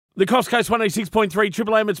The Coast Coast 186.3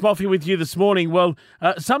 Triple M, it's Moffee with you this morning. Well,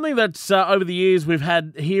 something that's over the years we've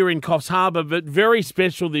had here in Coffs Harbour, but very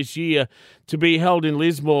special this year to be held in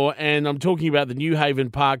Lismore, and I'm talking about the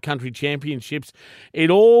Newhaven Park Country Championships.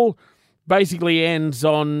 It all basically ends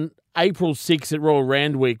on April 6th at Royal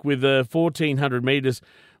Randwick with the 1,400 metres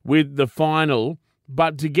with the final.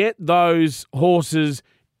 But to get those horses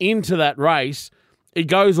into that race, it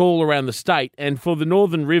goes all around the state. And for the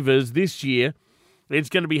Northern Rivers this year, it's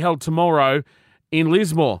going to be held tomorrow in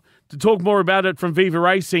Lismore. To talk more about it from Viva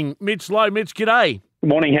Racing, Mitch Lowe. Mitch, g'day. Good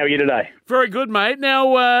morning. How are you today? Very good, mate.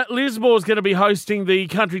 Now, Lismore's going to be hosting the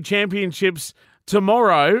Country Championships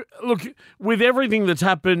tomorrow. Look, with everything that's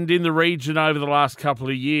happened in the region over the last couple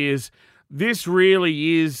of years, this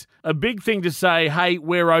really is a big thing to say, hey,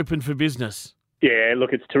 we're open for business. Yeah,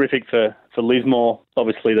 look, it's terrific for Lismore.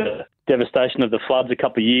 Obviously, the devastation of the floods a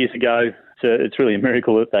couple of years ago, it's really a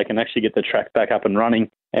miracle that they can actually get the track back up and running.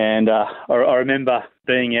 And I remember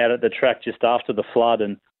being out at the track just after the flood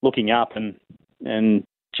and looking up and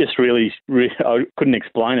just really, I couldn't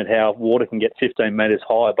explain it, how water can get 15 metres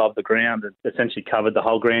high above the ground and essentially covered the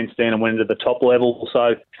whole grandstand and went into the top level.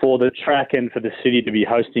 So for the track and for the city to be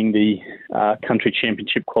hosting the Country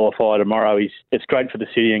Championship qualifier tomorrow, it's great for the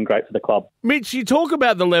city and great for the club. Mitch, you talk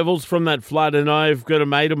about the levels from that flood, and I've got a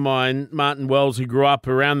mate of mine, Martin Wells, who grew up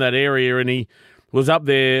around that area, and he was up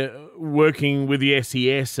there working with the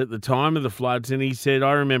SES at the time of the floods, and he said,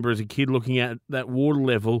 I remember as a kid looking at that water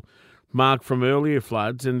level marked from earlier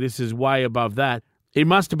floods, and this is way above that. It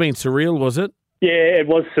must have been surreal, was it? Yeah, it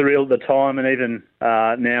was surreal at the time, and even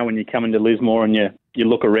now when you come into Lismore and you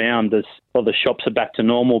look around, the shops are back to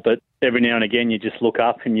normal, but every now and again you just look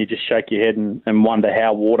up and you just shake your head and wonder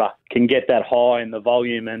how water can get that high in the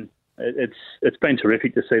volume, and it's been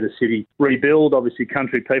terrific to see the city rebuild. Obviously,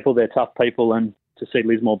 country people, they're tough people, and to see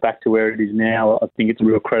Lismore back to where it is now, I think it's a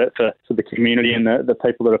real credit for the community and the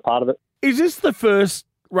people that are part of it. Is this the first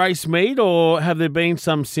race meet, or have there been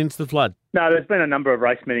some since the flood? No, there's been a number of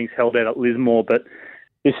race meetings held out at Lismore, but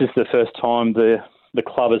this is the first time the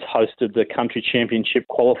club has hosted the Country Championship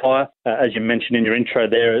qualifier. As you mentioned in your intro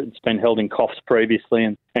there, it's been held in Coffs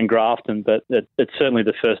previously and Grafton, but it's certainly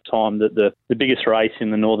the first time that the biggest race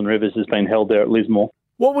in the Northern Rivers has been held there at Lismore.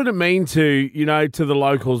 What would it mean to the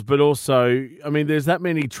locals, but also, I mean, there's that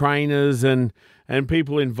many trainers and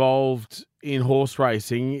people involved in horse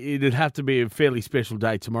racing. It'd have to be a fairly special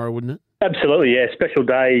day tomorrow, wouldn't it? Absolutely, yeah. Special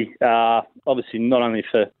day, obviously not only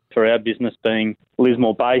for our business being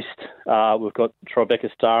Lismore-based. We've got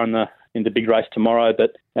Tribeca Star in the big race tomorrow,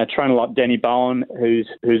 but a trainer like Danny Bowen, who's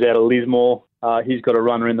out of Lismore, he's got a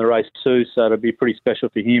runner in the race too, so it'll be pretty special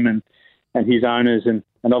for him and his owners. And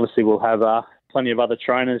obviously we'll have plenty of other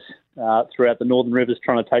trainers throughout the Northern Rivers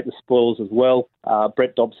trying to take the spoils as well.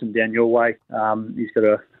 Brett Dobson down your way, he's got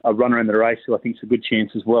a runner in the race who I think is a good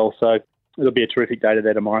chance as well. So it'll be a terrific day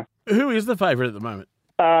there tomorrow. Who is the favourite at the moment?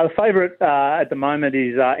 The favourite at the moment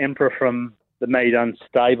is Emperor from the Mead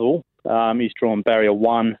Unstable. He's drawn barrier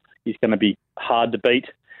 1. He's going to be hard to beat,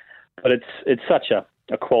 but it's such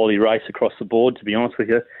a quality race across the board, to be honest with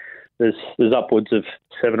you. There's upwards of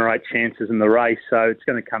 7 or 8 chances in the race, so it's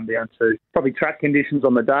going to come down to probably track conditions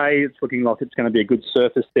on the day. It's looking like it's going to be a good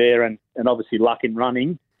surface there and obviously luck in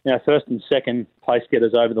running. Now, first and second place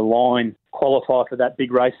getters over the line qualify for that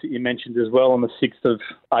big race that you mentioned as well on the 6th of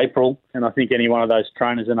April. And I think any one of those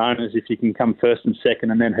trainers and owners, if you can come first and second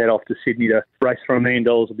and then head off to Sydney to race for $1 million,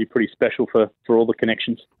 will be pretty special for all the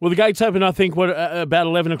connections. Well, the gates open, I think, about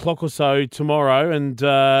 11 o'clock or so tomorrow. And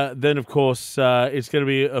then, of course, it's going to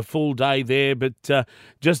be a full day there, but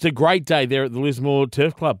just a great day there at the Lismore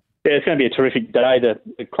Turf Club. Yeah, it's going to be a terrific day.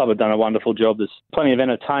 The club have done a wonderful job. There's plenty of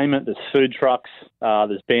entertainment. There's food trucks.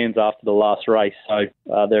 There's bands after the last race. So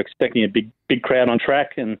they're expecting a big crowd on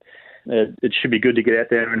track, and it should be good to get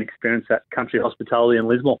out there and experience that country hospitality in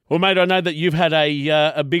Lismore. Well, mate, I know that you've had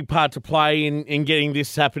a big part to play in getting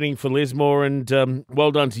this happening for Lismore, and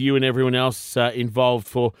well done to you and everyone else involved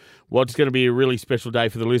for what's going to be a really special day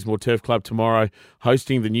for the Lismore Turf Club tomorrow,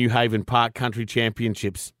 hosting the Newhaven Park Country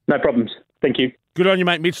Championships. No problems. Thank you. Good on you,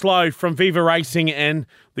 mate. Mitch Lowe from Viva Racing and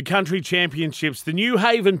the Country Championships, the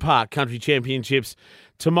Newhaven Park Country Championships,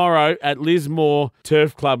 tomorrow at Lismore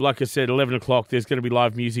Turf Club. Like I said, 11 o'clock, there's going to be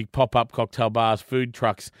live music, pop-up cocktail bars, food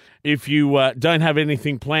trucks. If you don't have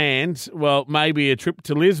anything planned, well, maybe a trip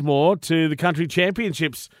to Lismore to the Country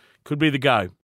Championships could be the go.